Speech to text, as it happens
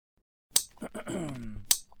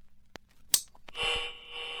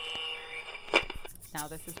now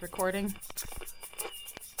this is recording.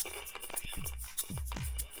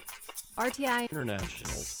 RTI International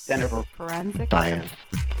Center for Forensic Science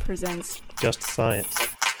presents Just Science.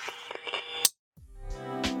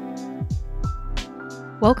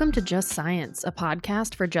 Welcome to Just Science, a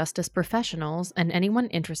podcast for justice professionals and anyone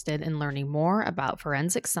interested in learning more about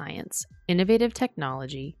forensic science, innovative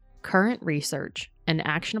technology, current research, and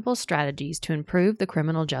actionable strategies to improve the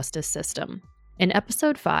criminal justice system. In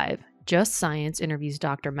Episode 5, Just Science interviews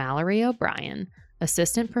Dr. Mallory O'Brien,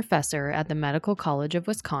 assistant professor at the Medical College of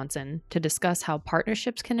Wisconsin, to discuss how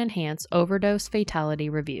partnerships can enhance overdose fatality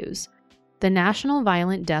reviews. The National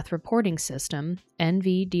Violent Death Reporting System,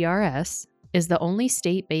 NVDRS, is the only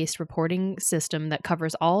state-based reporting system that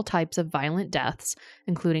covers all types of violent deaths,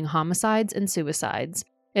 including homicides and suicides.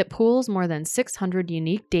 It pools more than 600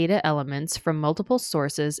 unique data elements from multiple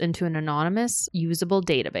sources into an anonymous, usable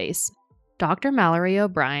database. Dr. Mallory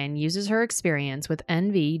O'Brien uses her experience with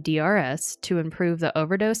NVDRS to improve the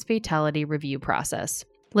overdose fatality review process.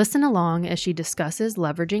 Listen along as she discusses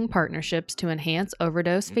leveraging partnerships to enhance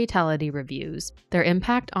overdose fatality reviews, their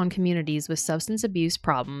impact on communities with substance abuse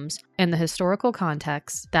problems, and the historical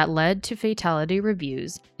context that led to fatality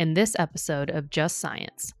reviews in this episode of Just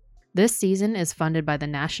Science. This season is funded by the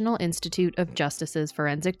National Institute of Justice's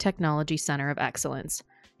Forensic Technology Center of Excellence.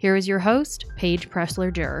 Here is your host, Paige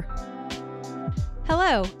Pressler-Jurr.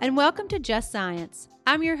 Hello, and welcome to Just Science.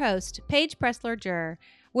 I'm your host, Paige Pressler-Jurr,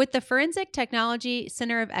 with the Forensic Technology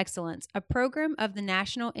Center of Excellence, a program of the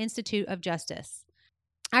National Institute of Justice.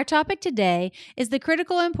 Our topic today is the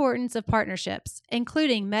critical importance of partnerships,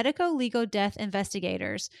 including medico-legal death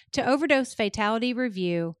investigators, to overdose fatality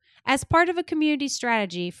review as part of a community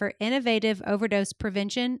strategy for innovative overdose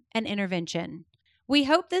prevention and intervention. We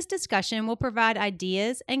hope this discussion will provide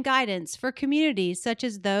ideas and guidance for communities such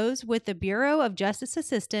as those with the Bureau of Justice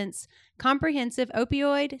Assistance, comprehensive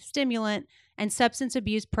opioid, stimulant, and substance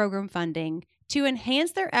abuse program funding to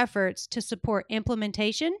enhance their efforts to support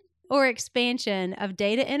implementation or expansion of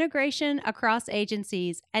data integration across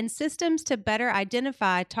agencies and systems to better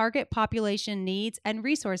identify target population needs and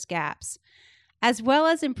resource gaps, as well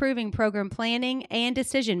as improving program planning and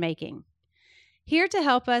decision-making. Here to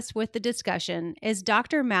help us with the discussion is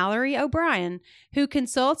Dr. Mallory O'Brien, who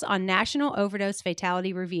consults on national overdose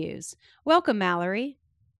fatality reviews. Welcome, Mallory.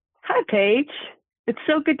 Hi, Paige. It's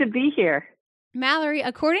so good to be here. Mallory,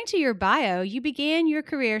 according to your bio, you began your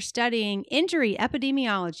career studying injury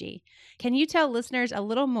epidemiology. Can you tell listeners a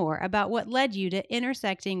little more about what led you to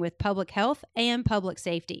intersecting with public health and public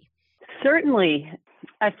safety? Certainly.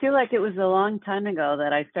 I feel like it was a long time ago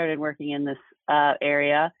that I started working in this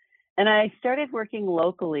area, and I started working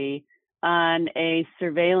locally on a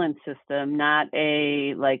surveillance system, not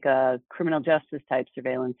a criminal justice type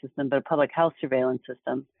surveillance system, but a public health surveillance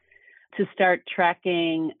system to start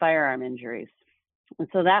tracking firearm injuries. And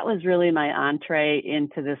so that was really my entree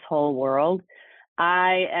into this whole world.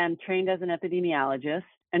 I am trained as an epidemiologist,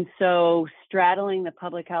 and so straddling the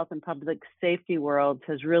public health and public safety worlds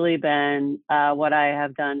has really been what I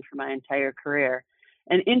have done for my entire career.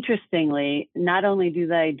 And interestingly, not only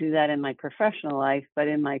do I do that in my professional life, but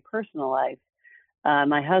in my personal life.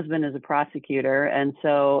 My husband is a prosecutor, and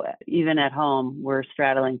so even at home, we're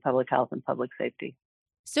straddling public health and public safety.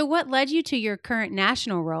 So what led you to your current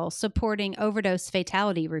national role supporting overdose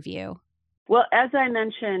fatality review? Well, as I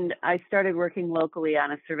mentioned, I started working locally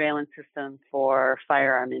on a surveillance system for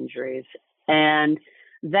firearm injuries. And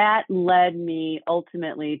that led me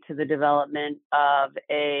ultimately to the development of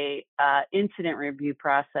a incident review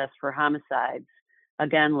process for homicides,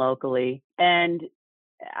 again, locally. And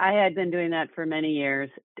I had been doing that for many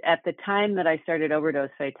years. At the time that I started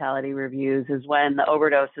overdose fatality reviews is when the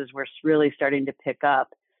overdoses were really starting to pick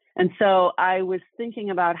up. And so I was thinking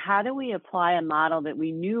about how do we apply a model that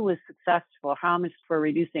we knew was successful for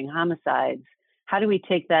reducing homicides? How do we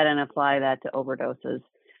take that and apply that to overdoses?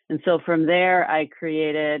 And so from there, I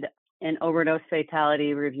created an overdose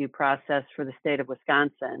fatality review process for the state of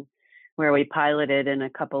Wisconsin, where we piloted in a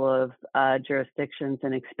couple of jurisdictions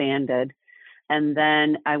and expanded. And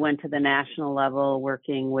then I went to the national level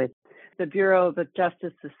working with the Bureau of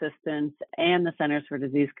Justice Assistance and the Centers for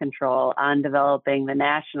Disease Control on developing the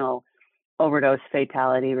national overdose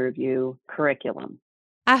fatality review curriculum.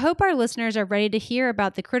 I hope our listeners are ready to hear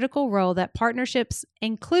about the critical role that partnerships,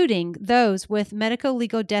 including those with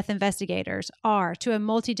medico-legal death investigators, are to a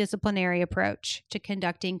multidisciplinary approach to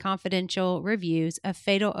conducting confidential reviews of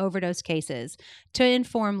fatal overdose cases to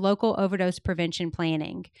inform local overdose prevention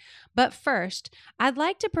planning. But first, I'd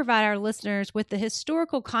like to provide our listeners with the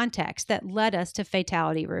historical context that led us to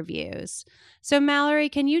fatality reviews. So, Mallory,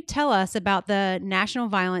 can you tell us about the National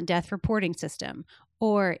Violent Death Reporting System,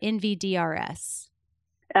 or NVDRS?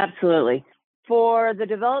 Absolutely. For the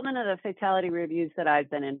development of the fatality reviews that I've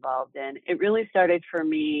been involved in, it really started for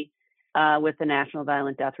me with the National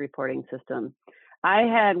Violent Death Reporting System. I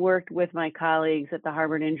had worked with my colleagues at the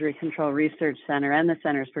Harvard Injury Control Research Center and the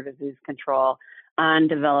Centers for Disease Control on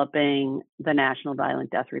developing the National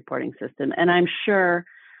Violent Death Reporting System. And I'm sure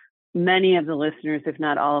many of the listeners, if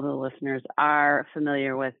not all of the listeners, are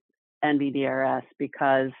familiar with NVDRS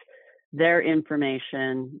because their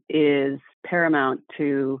information is paramount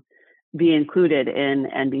to be included in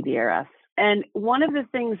NVDRS. And one of the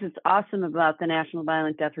things that's awesome about the National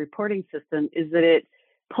Violent Death Reporting System is that it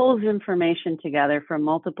pulls information together from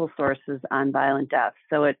multiple sources on violent deaths.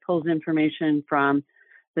 So it pulls information from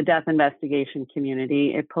the death investigation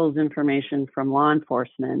community, it pulls information from law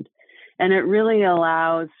enforcement, and it really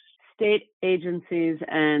allows state agencies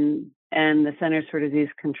and the Centers for Disease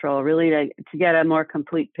Control really to get a more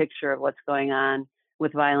complete picture of what's going on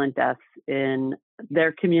with violent deaths in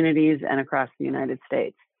their communities and across the United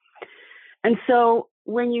States. And so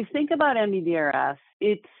when you think about NVDRS,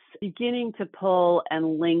 it's beginning to pull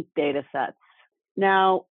and link data sets.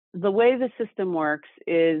 Now, the way the system works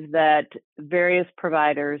is that various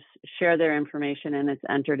providers share their information and it's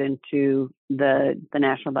entered into the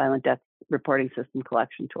National Violent Death Reporting System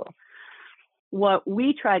collection tool. What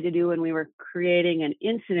we tried to do when we were creating an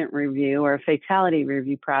incident review or a fatality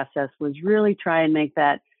review process was really try and make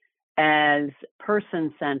that as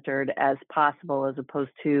person-centered as possible as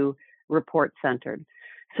opposed to report-centered.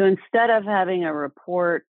 So instead of having a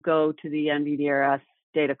report go to the NVDRS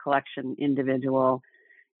data collection individual,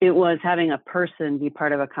 it was having a person be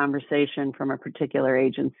part of a conversation from a particular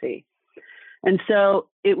agency. And so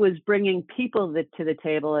it was bringing people to the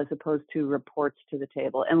table as opposed to reports to the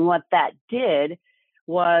table. And what that did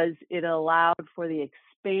was it allowed for the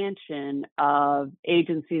expansion of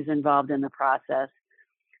agencies involved in the process.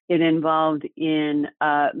 It involved in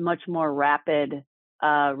a much more rapid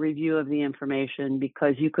review of the information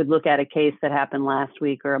because you could look at a case that happened last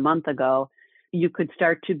week or a month ago. You could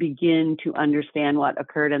start to begin to understand what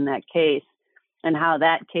occurred in that case and how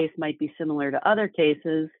that case might be similar to other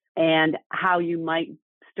cases and how you might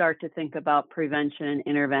start to think about prevention and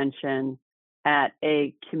intervention at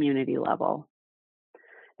a community level.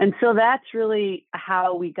 And so that's really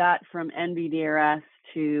how we got from NVDRS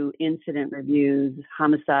to incident reviews,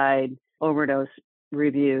 homicide, overdose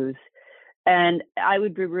reviews. And I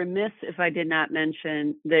would be remiss if I did not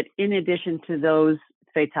mention that in addition to those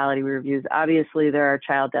fatality reviews, obviously there are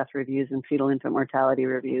child death reviews and fetal infant mortality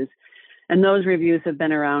reviews. And those reviews have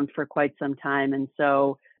been around for quite some time. And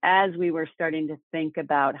so as we were starting to think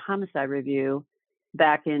about homicide review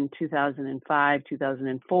back in 2005,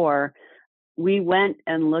 2004, we went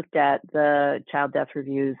and looked at the child death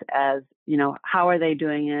reviews as, how are they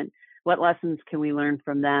doing it? What lessons can we learn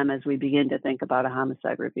from them as we begin to think about a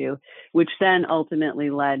homicide review, which then ultimately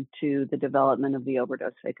led to the development of the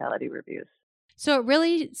overdose fatality reviews. So it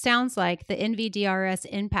really sounds like the NVDRS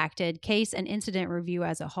impacted case and incident review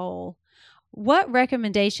as a whole. What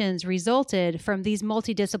recommendations resulted from these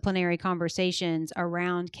multidisciplinary conversations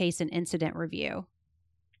around case and incident review?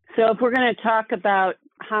 So if we're going to talk about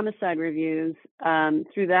homicide reviews,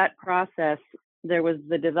 through that process, there was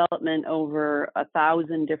the development over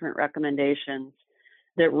 1,000 different recommendations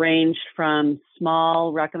that ranged from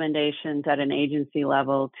small recommendations at an agency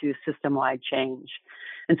level to system-wide change.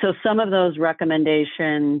 And so some of those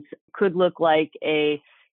recommendations could look like a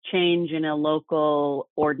change in a local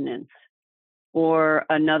ordinance, or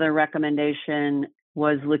another recommendation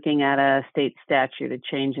was looking at a state statute, a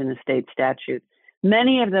change in the state statute.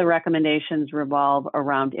 Many of the recommendations revolve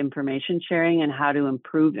around information sharing and how to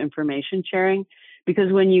improve information sharing,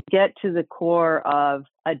 because when you get to the core of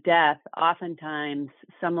a death, oftentimes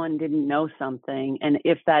someone didn't know something, and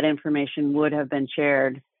if that information would have been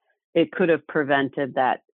shared, it could have prevented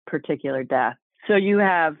that particular death. So you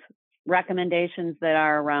have recommendations that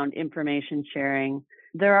are around information sharing.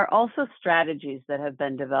 There are also strategies that have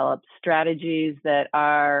been developed, strategies that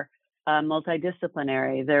are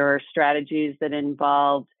multidisciplinary. There are strategies that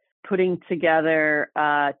involve putting together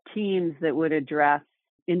teams that would address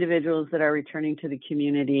individuals that are returning to the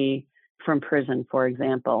community from prison, for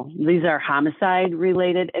example. These are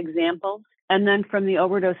homicide-related examples. And then from the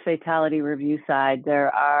overdose fatality review side,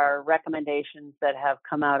 there are recommendations that have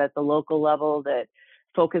come out at the local level that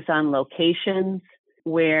focus on locations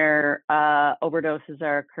where overdoses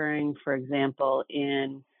are occurring, for example,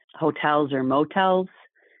 in hotels or motels.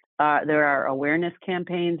 There are awareness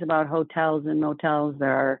campaigns about hotels and motels.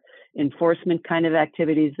 There are enforcement kind of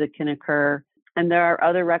activities that can occur. And there are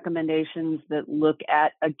other recommendations that look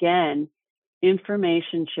at, again,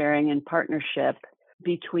 information sharing and partnership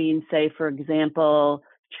between, say, for example,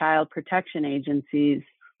 child protection agencies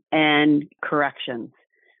and corrections,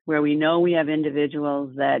 where we know we have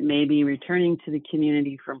individuals that may be returning to the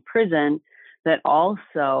community from prison that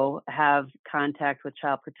also have contact with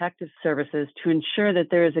child protective services to ensure that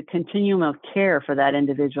there is a continuum of care for that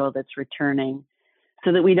individual that's returning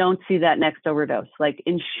so that we don't see that next overdose, like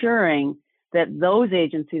ensuring that those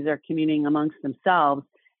agencies are communing amongst themselves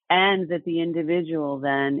and that the individual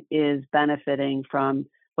then is benefiting from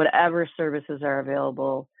whatever services are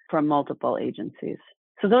available from multiple agencies.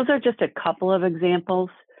 So those are just a couple of examples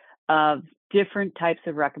of different types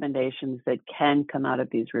of recommendations that can come out of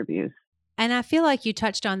these reviews. And I feel like you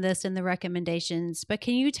touched on this in the recommendations, but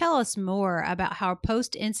can you tell us more about how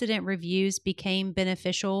post-incident reviews became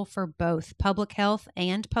beneficial for both public health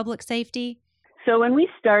and public safety? So when we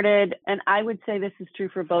started, and I would say this is true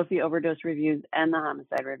for both the overdose reviews and the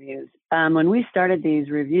homicide reviews, when we started these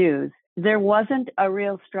reviews, there wasn't a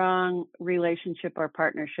real strong relationship or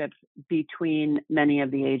partnership between many of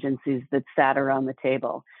the agencies that sat around the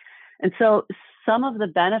table. And so some of the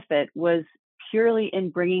benefit was purely in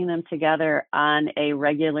bringing them together on a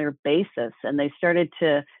regular basis. And they started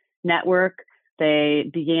to network. They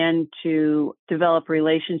began to develop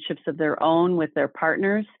relationships of their own with their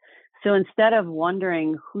partners. So instead of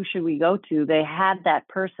wondering who should we go to, they had that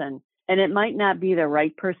person. And it might not be the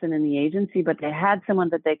right person in the agency, but they had someone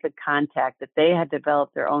that they could contact, that they had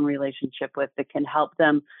developed their own relationship with, that can help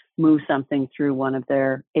them move something through one of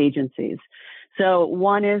their agencies. So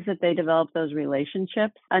one is that they developed those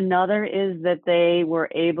relationships. Another is that they were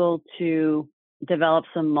able to develop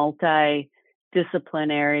some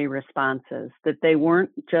multidisciplinary responses, that they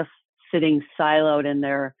weren't just sitting siloed in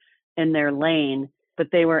their lane, but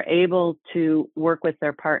they were able to work with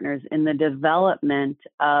their partners in the development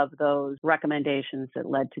of those recommendations that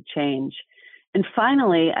led to change. And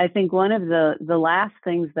finally, I think one of the last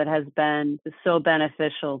things that has been so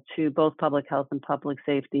beneficial to both public health and public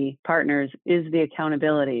safety partners is the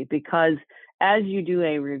accountability, because as you do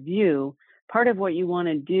a review, part of what you want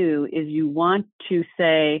to do is you want to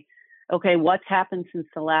say, okay, what's happened since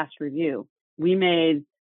the last review? We made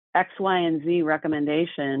X, Y, and Z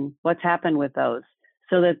recommendation. What's happened with those?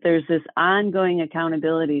 So that there's this ongoing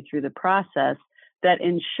accountability through the process that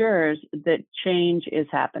ensures that change is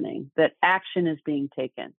happening, that action is being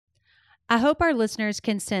taken. I hope our listeners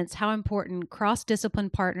can sense how important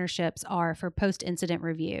cross-discipline partnerships are for post-incident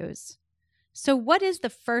reviews. So what is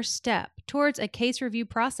the first step towards a case review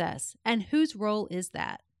process, and whose role is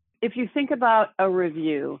that? If you think about a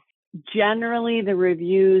review, generally the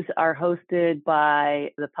reviews are hosted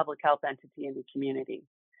by the public health entity in the community.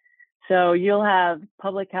 So you'll have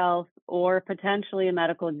public health or potentially a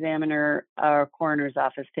medical examiner or coroner's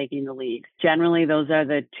office taking the lead. Generally, those are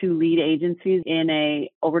the two lead agencies in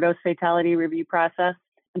a overdose fatality review process.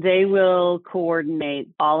 They will coordinate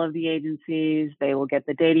all of the agencies. They will get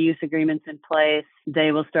the data use agreements in place.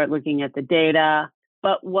 They will start looking at the data.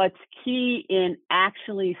 But what's key in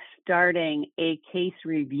actually starting a case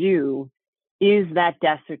review is that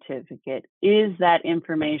death certificate, is that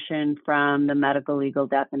information from the medical legal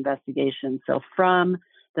death investigation. So from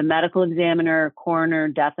the medical examiner, coroner,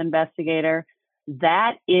 death investigator,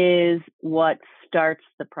 that is what starts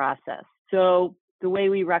the process. So the way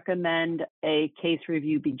we recommend a case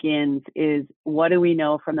review begins is, what do we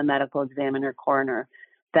know from the medical examiner, coroner?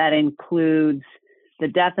 That includes the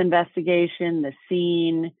death investigation, the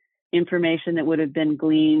scene, information that would have been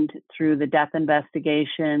gleaned through the death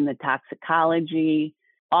investigation, the toxicology.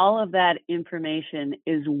 All of that information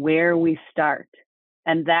is where we start.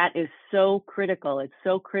 And that is so critical. It's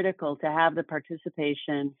so critical to have the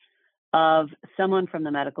participation of someone from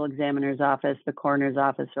the medical examiner's office, the coroner's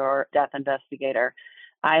office, or death investigator.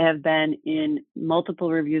 I have been in multiple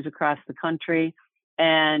reviews across the country,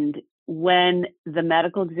 and when the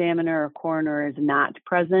medical examiner or coroner is not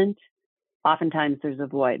present, oftentimes there's a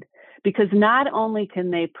void, because not only can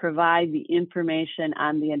they provide the information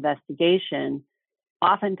on the investigation,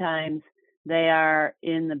 oftentimes they are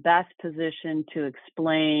in the best position to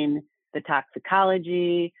explain the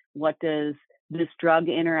toxicology. What does this drug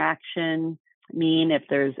interaction mean? If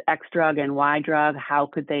there's X drug and Y drug, how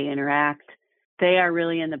could they interact? They are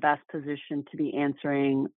really in the best position to be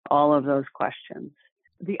answering all of those questions.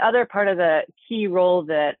 The other part of the key role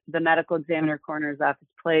that the medical examiner coroner's office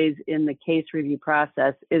plays in the case review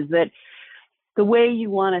process is that the way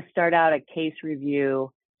you want to start out a case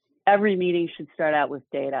review, every meeting should start out with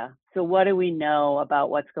data. So what do we know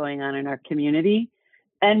about what's going on in our community?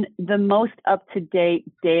 And the most up-to-date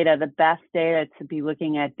data, the best data to be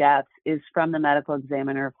looking at deaths, is from the medical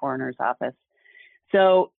examiner coroner's office.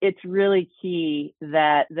 So it's really key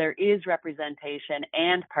that there is representation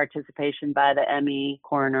and participation by the ME,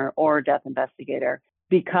 coroner, or death investigator,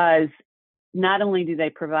 because not only do they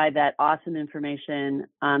provide that awesome information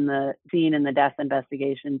on the scene and the death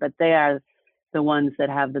investigation, but they are the ones that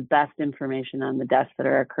have the best information on the deaths that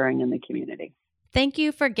are occurring in the community. Thank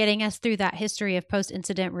you for getting us through that history of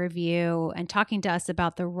post-incident review and talking to us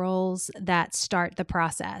about the roles that start the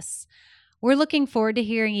process. We're looking forward to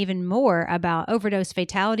hearing even more about Overdose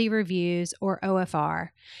Fatality Reviews, or OFR.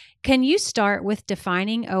 Can you start with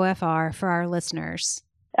defining OFR for our listeners?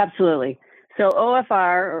 Absolutely. So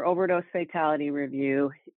OFR, or Overdose Fatality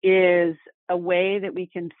Review, is a way that we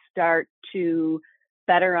can start to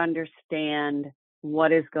better understand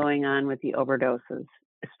what is going on with the overdoses,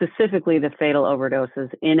 specifically the fatal overdoses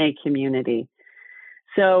in a community.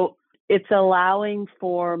 So it's allowing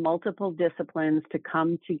for multiple disciplines to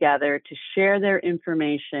come together to share their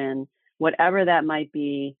information, whatever that might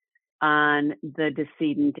be, on the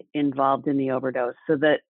decedent involved in the overdose, so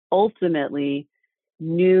that ultimately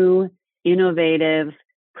new, innovative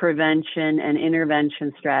prevention and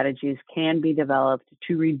intervention strategies can be developed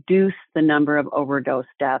to reduce the number of overdose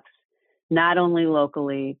deaths, not only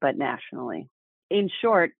locally, but nationally. In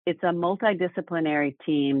short, it's a multidisciplinary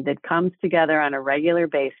team that comes together on a regular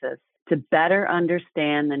basis to better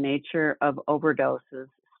understand the nature of overdoses,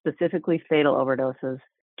 specifically fatal overdoses,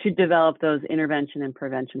 to develop those intervention and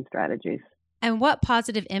prevention strategies. And what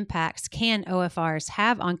positive impacts can OFRs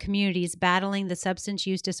have on communities battling the substance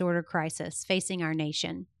use disorder crisis facing our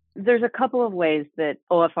nation? There's a couple of ways that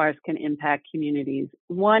OFRs can impact communities.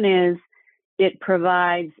 One is it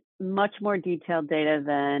provides much more detailed data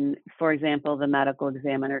than, for example, the medical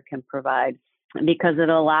examiner can provide, because it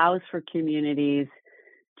allows for communities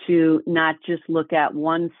to not just look at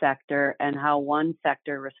one sector and how one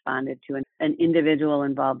sector responded to an individual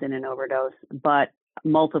involved in an overdose, but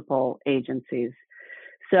multiple agencies.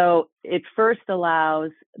 So it first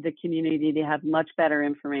allows the community to have much better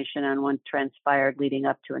information on what transpired leading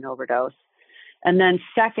up to an overdose. And then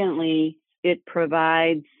secondly, it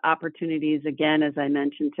provides opportunities, again, as I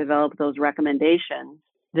mentioned, to develop those recommendations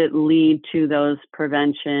that lead to those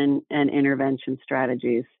prevention and intervention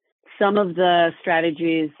strategies. Some of the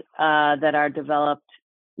strategies that are developed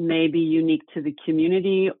may be unique to the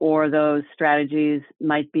community, or those strategies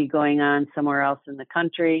might be going on somewhere else in the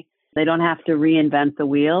country. They don't have to reinvent the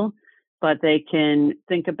wheel, but they can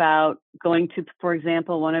think about going to, for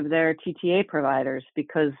example, one of their TTA providers,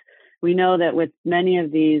 because we know that with many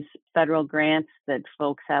of these federal grants that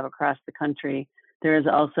folks have across the country, there is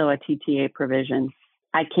also a TTA provision.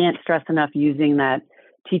 I can't stress enough using that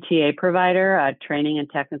TTA provider, a training and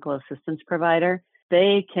technical assistance provider.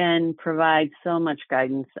 They can provide so much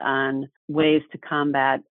guidance on ways to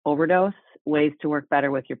combat overdose, ways to work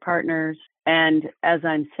better with your partners. And as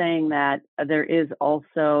I'm saying that, there is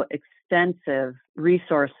also extensive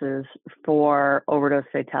resources for overdose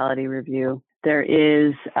fatality review. There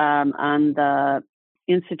is on the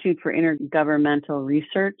Institute for Intergovernmental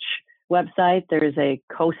Research website, there is a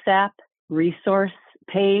COSAP resource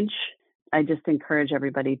page. I just encourage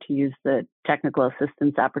everybody to use the technical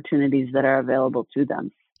assistance opportunities that are available to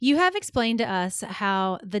them. You have explained to us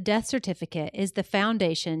how the death certificate is the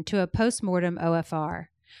foundation to a postmortem OFR,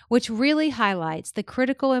 which really highlights the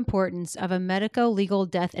critical importance of a medico-legal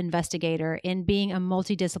death investigator in being a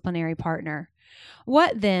multidisciplinary partner.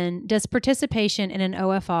 What then does participation in an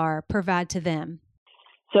OFR provide to them?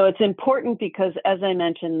 So it's important because, as I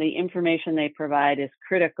mentioned, the information they provide is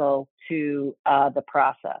critical to the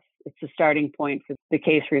process. It's the starting point for the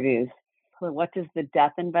case reviews. So what does the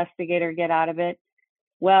death investigator get out of it?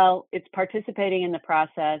 Well, it's participating in the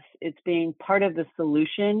process. It's being part of the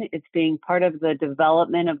solution. It's being part of the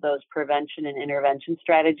development of those prevention and intervention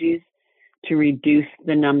strategies to reduce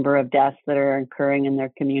the number of deaths that are occurring in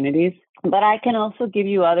their communities. But I can also give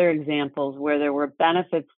you other examples where there were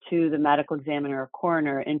benefits to the medical examiner or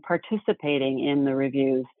coroner in participating in the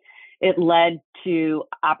reviews. It led to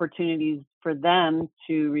opportunities for them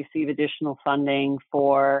to receive additional funding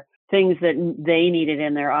for things that they needed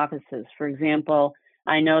in their offices. For example,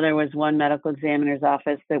 I know there was one medical examiner's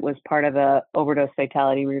office that was part of a overdose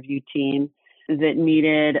fatality review team that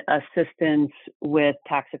needed assistance with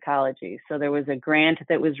toxicology. So there was a grant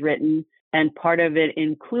that was written, and part of it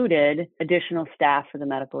included additional staff for the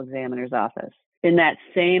medical examiner's office. In that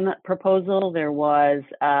same proposal, there was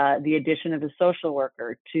the addition of a social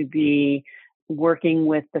worker to be working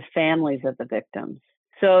with the families of the victims.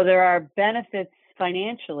 So there are benefits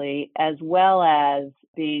financially as well as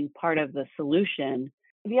being part of the solution.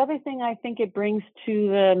 The other thing I think it brings to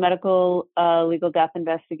the medical legal death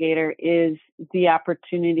investigator is the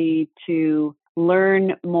opportunity to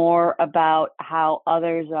learn more about how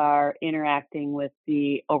others are interacting with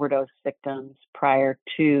the overdose victims prior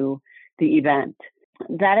to the event.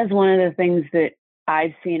 That is one of the things that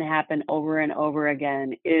I've seen happen over and over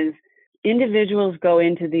again is individuals go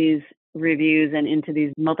into these reviews and into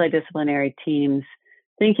these multidisciplinary teams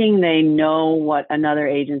thinking they know what another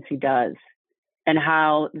agency does and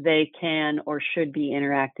how they can or should be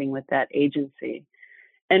interacting with that agency.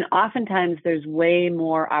 And oftentimes there's way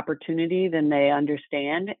more opportunity than they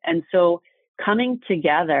understand. And so coming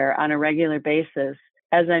together on a regular basis,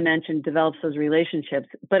 as I mentioned, develops those relationships,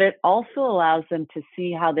 but it also allows them to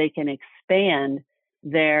see how they can expand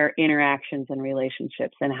their interactions and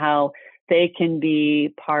relationships and how they can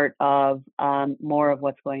be part of more of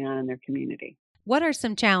what's going on in their community. What are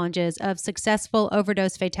some challenges of successful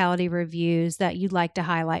overdose fatality reviews that you'd like to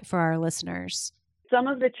highlight for our listeners? Some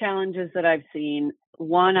of the challenges that I've seen,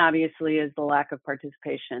 one obviously is the lack of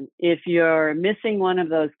participation. If you're missing one of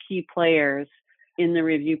those key players in the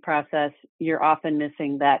review process, you're often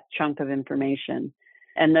missing that chunk of information.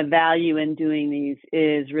 And the value in doing these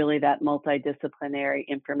is really that multidisciplinary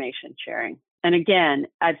information sharing. And again,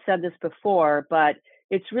 I've said this before, but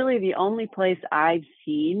it's really the only place I've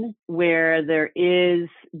seen where there is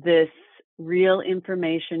this real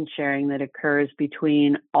information sharing that occurs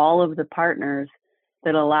between all of the partners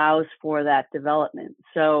that allows for that development.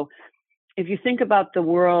 So if you think about the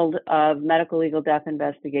world of medical legal death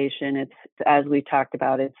investigation, it's, as we talked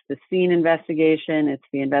about, it's the scene investigation, it's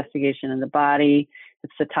the investigation of the body,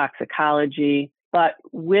 it's the toxicology. But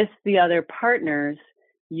with the other partners,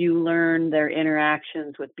 you learn their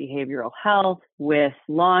interactions with behavioral health, with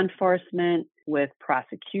law enforcement, with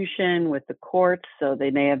prosecution, with the courts. So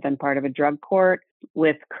they may have been part of a drug court,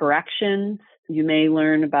 with corrections. You may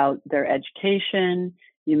learn about their education.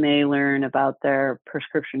 You may learn about their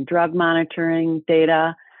prescription drug monitoring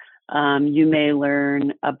data. You may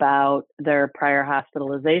learn about their prior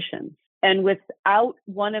hospitalizations. And without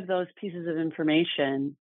one of those pieces of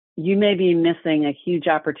information, you may be missing a huge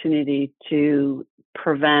opportunity to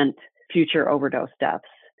prevent future overdose deaths.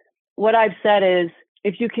 What I've said is,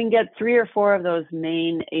 if you can get 3 or 4 of those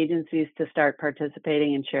main agencies to start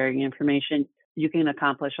participating and sharing information, you can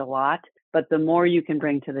accomplish a lot. But the more you can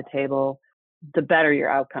bring to the table, the better your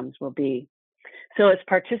outcomes will be. So it's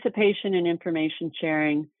participation and information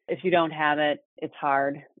sharing. If you don't have it, it's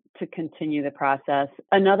hard to continue the process.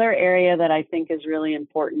 Another area that I think is really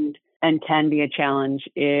important and can be a challenge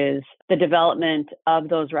is the development of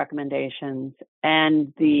those recommendations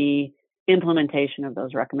and the implementation of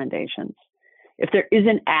those recommendations. If there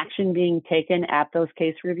isn't action being taken at those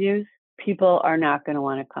case reviews, people are not going to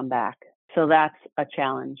want to come back. So that's a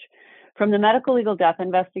challenge. From the medical legal death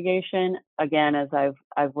investigation, again, as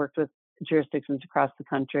I've worked with jurisdictions across the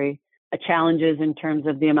country, a challenge is in terms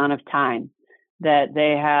of the amount of time that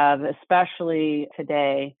they have, especially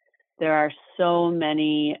today. There are so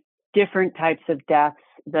many different types of deaths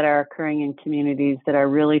that are occurring in communities that are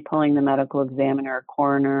really pulling the medical examiner or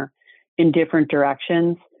coroner in different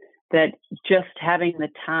directions, that just having the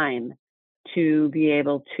time to be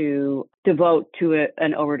able to devote to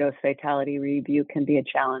an overdose fatality review can be a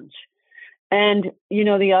challenge. And,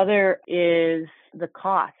 the other is the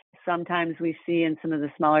cost. Sometimes we see in some of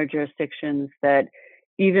the smaller jurisdictions that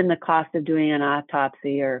even the cost of doing an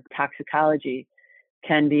autopsy or toxicology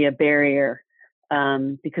can be a barrier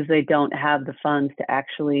because they don't have the funds to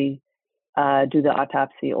actually do the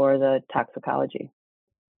autopsy or the toxicology.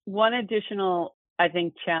 One additional, I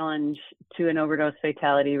think, challenge to an overdose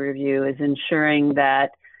fatality review is ensuring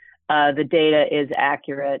that the data is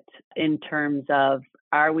accurate in terms of,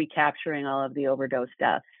 are we capturing all of the overdose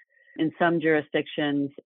deaths? In some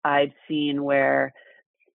jurisdictions, I've seen where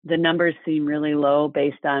the numbers seem really low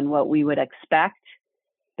based on what we would expect,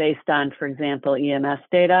 based on, for example, EMS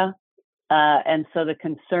data. And so the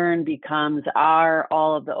concern becomes, are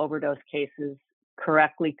all of the overdose cases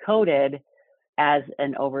correctly coded as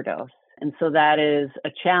an overdose? And so that is a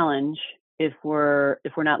challenge if we're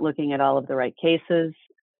not looking at all of the right cases,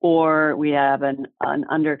 or we have an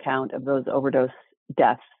undercount of those overdose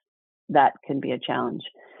deaths. That can be a challenge.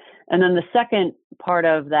 And then the second part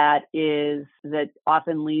of that is that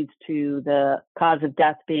often leads to the cause of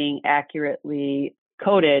death being accurately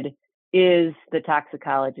coded is the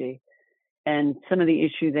toxicology. And some of the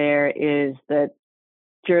issue there is that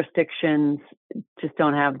jurisdictions just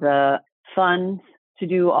don't have the funds to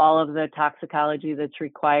do all of the toxicology that's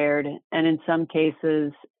required. And in some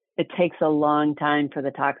cases, it takes a long time for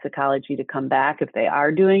the toxicology to come back if they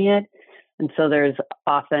are doing it. And so there's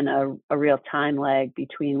often a real time lag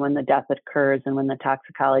between when the death occurs and when the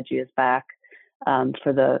toxicology is back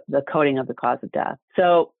for the coding of the cause of death.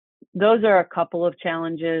 So those are a couple of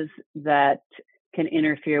challenges that can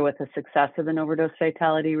interfere with the success of an overdose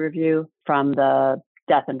fatality review from the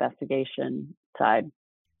death investigation side.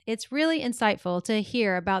 It's really insightful to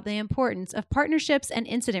hear about the importance of partnerships and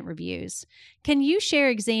incident reviews. Can you share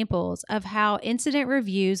examples of how incident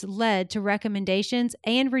reviews led to recommendations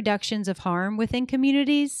and reductions of harm within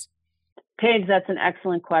communities? Paige, that's an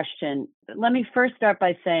excellent question. Let me first start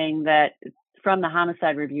by saying that from the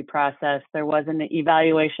homicide review process, there was an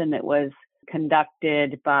evaluation that was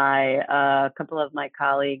conducted by a couple of my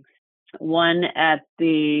colleagues, one at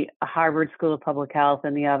the Harvard School of Public Health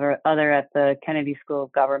and the other at the Kennedy School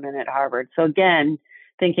of Government at Harvard. So again,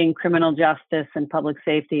 thinking criminal justice and public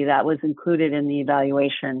safety, that was included in the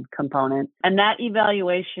evaluation component. And that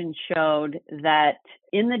evaluation showed that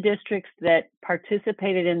in the districts that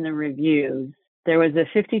participated in the reviews, there was a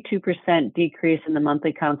 52% decrease in the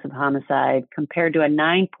monthly counts of homicide compared to a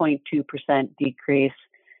 9.2% decrease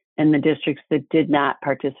in the districts that did not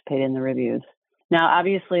participate in the reviews. Now,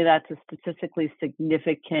 obviously, that's a statistically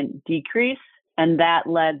significant decrease, and that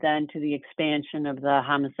led then to the expansion of the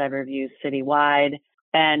homicide reviews citywide.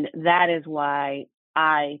 And that is why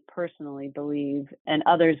I personally believe, and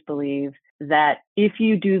others believe, that if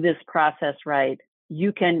you do this process right,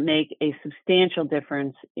 you can make a substantial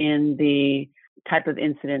difference in the type of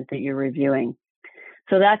incident that you're reviewing.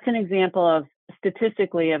 So that's an example of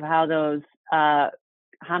statistically of how those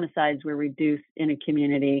homicides were reduced in a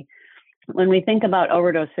community. When we think about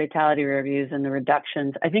overdose fatality reviews and the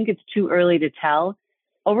reductions, I think it's too early to tell.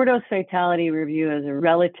 Overdose fatality review is a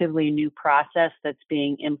relatively new process that's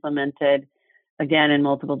being implemented, again, in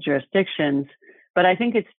multiple jurisdictions. But I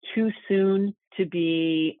think it's too soon to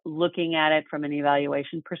be looking at it from an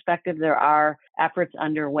evaluation perspective. There are efforts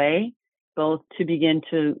underway, both to begin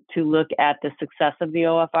to look at the success of the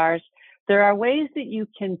OFRs. There are ways that you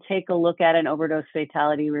can take a look at an overdose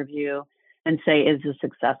fatality review and say, is this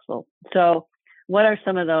successful? So what are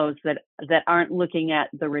some of those that aren't looking at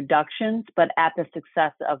the reductions, but at the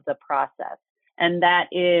success of the process? And that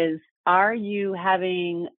is, are you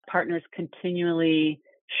having partners continually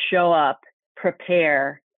show up,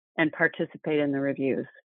 prepare, and participate in the reviews?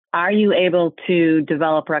 Are you able to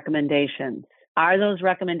develop recommendations? Are those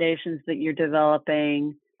recommendations that you're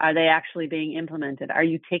developing, are they actually being implemented? Are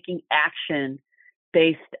you taking action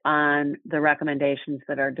based on the recommendations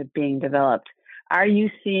that are being developed? Are you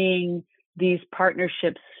seeing these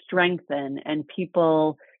partnerships strengthen and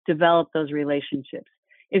people develop those relationships?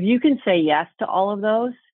 If you can say yes to all of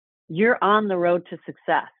those, you're on the road to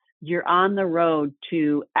success. You're on the road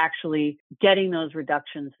to actually getting those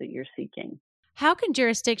reductions that you're seeking. How can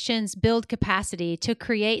jurisdictions build capacity to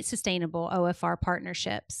create sustainable OFR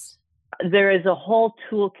partnerships? There is a whole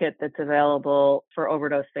toolkit that's available for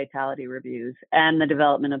overdose fatality reviews and the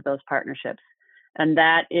development of those partnerships. And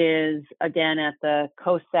that is, again, at the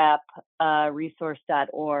COSAP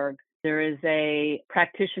resource.org. There is a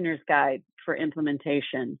practitioner's guide for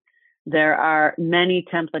implementation. There are many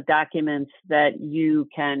template documents that you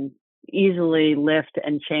can easily lift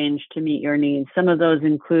and change to meet your needs. Some of those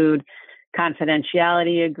include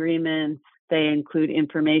confidentiality agreements. They include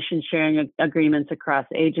information sharing agreements across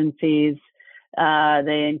agencies.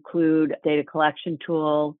 They include data collection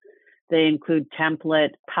tool. They include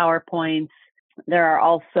template PowerPoints. There are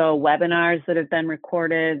also webinars that have been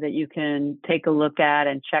recorded that you can take a look at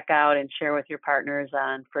and check out and share with your partners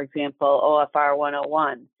on, for example, OFR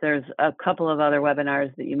 101. There's a couple of other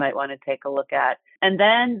webinars that you might want to take a look at. And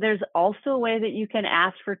then there's also a way that you can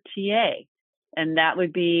ask for TA. And that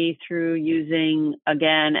would be through using,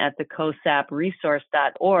 again, at the COSAP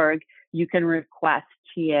resource.org, you can request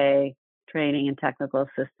TA training and technical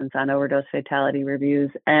assistance on overdose fatality reviews.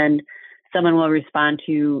 And someone will respond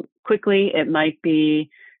to you quickly. It might be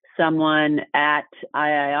someone at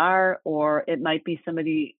IIR, or it might be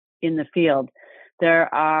somebody in the field.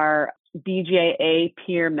 There are BJA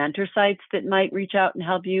peer mentor sites that might reach out and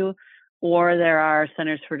help you, or there are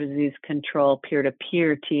Centers for Disease Control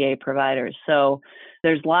peer-to-peer TA providers. So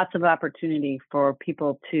there's lots of opportunity for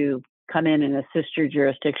people to come in and assist your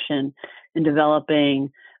jurisdiction in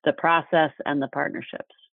developing the process and the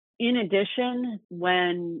partnerships. In addition,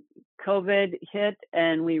 when COVID hit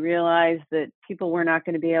and we realized that people were not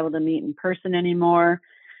going to be able to meet in person anymore,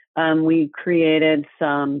 we created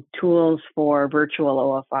some tools for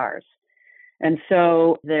virtual OFRs. And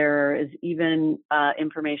so there is even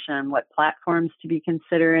information on what platforms to be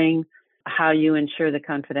considering, how you ensure the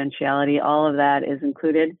confidentiality. All of that is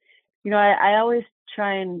included. You know, I always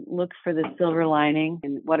try and look for the silver lining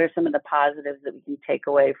and what are some of the positives that we can take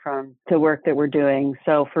away from the work that we're doing.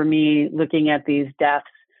 So for me, looking at these deaths,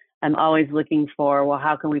 I'm always looking for, well,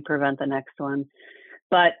 how can we prevent the next one?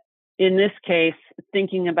 But in this case,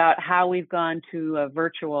 thinking about how we've gone to a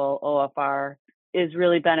virtual OFR is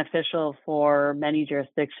really beneficial for many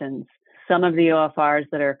jurisdictions. Some of the OFRs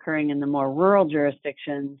that are occurring in the more rural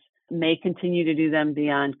jurisdictions may continue to do them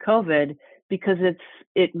beyond COVID because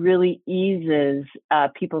it really eases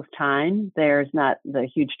people's time. There's not the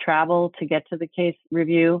huge travel to get to the case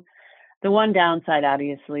review. The one downside,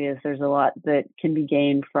 obviously, is there's a lot that can be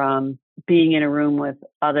gained from being in a room with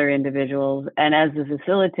other individuals. And as a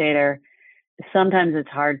facilitator, sometimes it's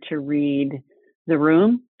hard to read the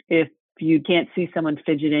room if you can't see someone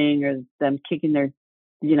fidgeting or them kicking their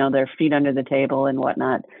feet under the table and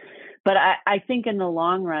whatnot. But I think in the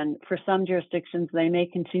long run, for some jurisdictions, they may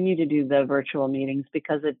continue to do the virtual meetings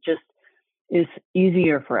because it just is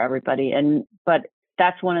easier for everybody. But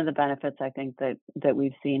that's one of the benefits I think that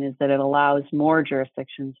we've seen is that it allows more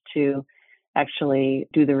jurisdictions to actually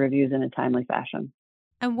do the reviews in a timely fashion.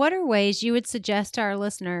 And what are ways you would suggest to our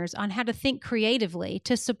listeners on how to think creatively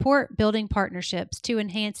to support building partnerships to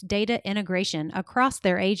enhance data integration across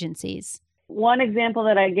their agencies? One example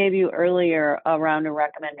that I gave you earlier around a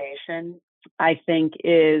recommendation, I think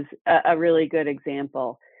is a really good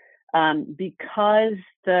example. Because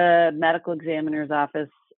the medical examiner's office,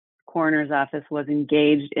 coroner's office was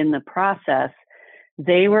engaged in the process,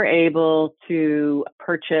 they were able to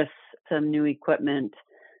purchase some new equipment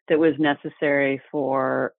that was necessary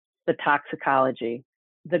for the toxicology.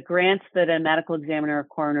 The grants that a medical examiner or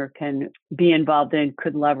coroner can be involved in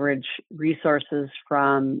could leverage resources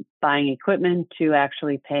from buying equipment to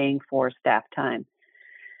actually paying for staff time.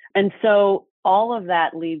 And so all of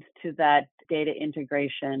that leads to that data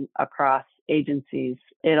integration across agencies.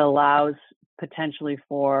 It allows potentially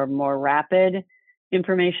for more rapid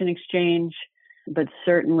information exchange, but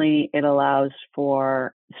certainly it allows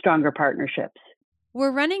for stronger partnerships.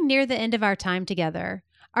 We're running near the end of our time together.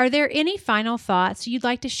 Are there any final thoughts you'd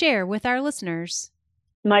like to share with our listeners?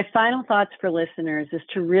 My final thoughts for listeners is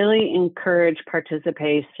to really encourage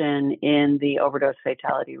participation in the overdose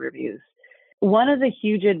fatality reviews. One of the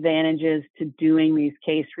huge advantages to doing these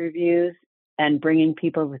case reviews and bringing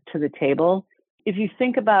people to the table, if you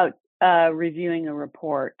think about reviewing a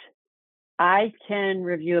report, I can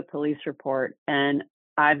review a police report and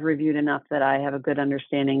I've reviewed enough that I have a good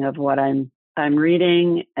understanding of what I'm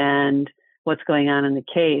reading and what's going on in the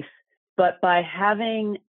case. But by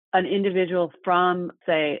having an individual from,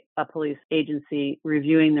 say, a police agency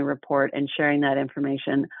reviewing the report and sharing that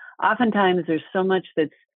information, oftentimes there's so much that's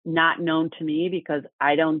not known to me because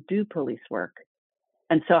I don't do police work.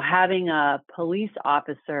 And so having a police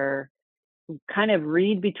officer kind of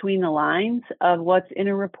read between the lines of what's in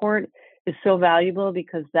a report is so valuable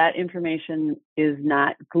because that information is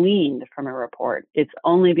not gleaned from a report. It's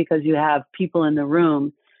only because you have people in the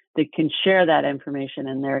room that can share that information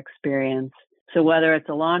and their experience. So whether it's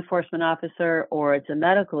a law enforcement officer or it's a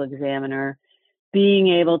medical examiner, being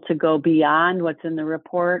able to go beyond what's in the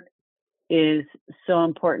report is so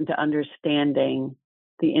important to understanding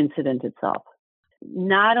the incident itself.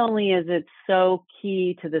 Not only is it so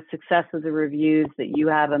key to the success of the reviews that you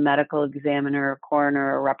have a medical examiner,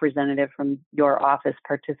 coroner, or representative from your office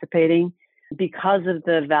participating, because of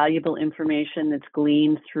the valuable information that's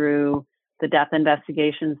gleaned through the death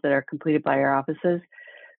investigations that are completed by our offices,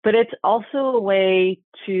 but it's also a way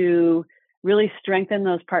to really strengthen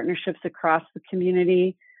those partnerships across the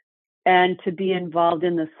community and to be involved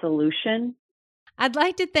in the solution. I'd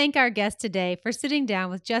like to thank our guest today for sitting down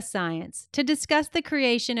with Just Science to discuss the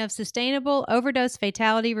creation of sustainable overdose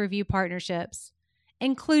fatality review partnerships,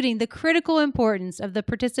 including the critical importance of the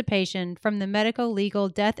participation from the medical legal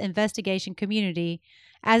death investigation community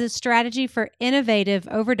as a strategy for innovative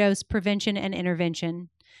overdose prevention and intervention.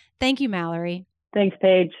 Thank you, Mallory. Thanks,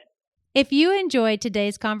 Paige. If you enjoyed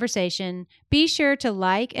today's conversation, be sure to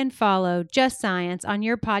like and follow Just Science on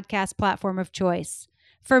your podcast platform of choice.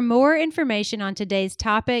 For more information on today's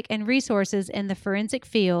topic and resources in the forensic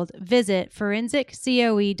field, visit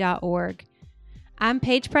forensiccoe.org. I'm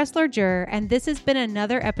Paige Pressler-Jur, and this has been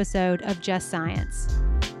another episode of Just Science.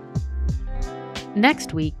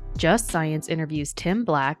 Next week, Just Science interviews Tim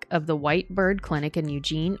Black of the White Bird Clinic in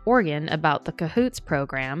Eugene, Oregon about the Cahoots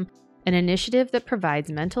program, an initiative that provides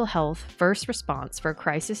mental health first response for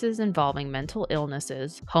crises involving mental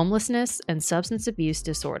illnesses, homelessness, and substance abuse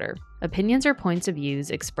disorder. Opinions or points of views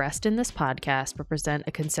expressed in this podcast represent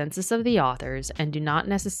a consensus of the authors and do not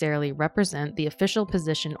necessarily represent the official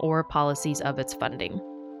position or policies of its funding.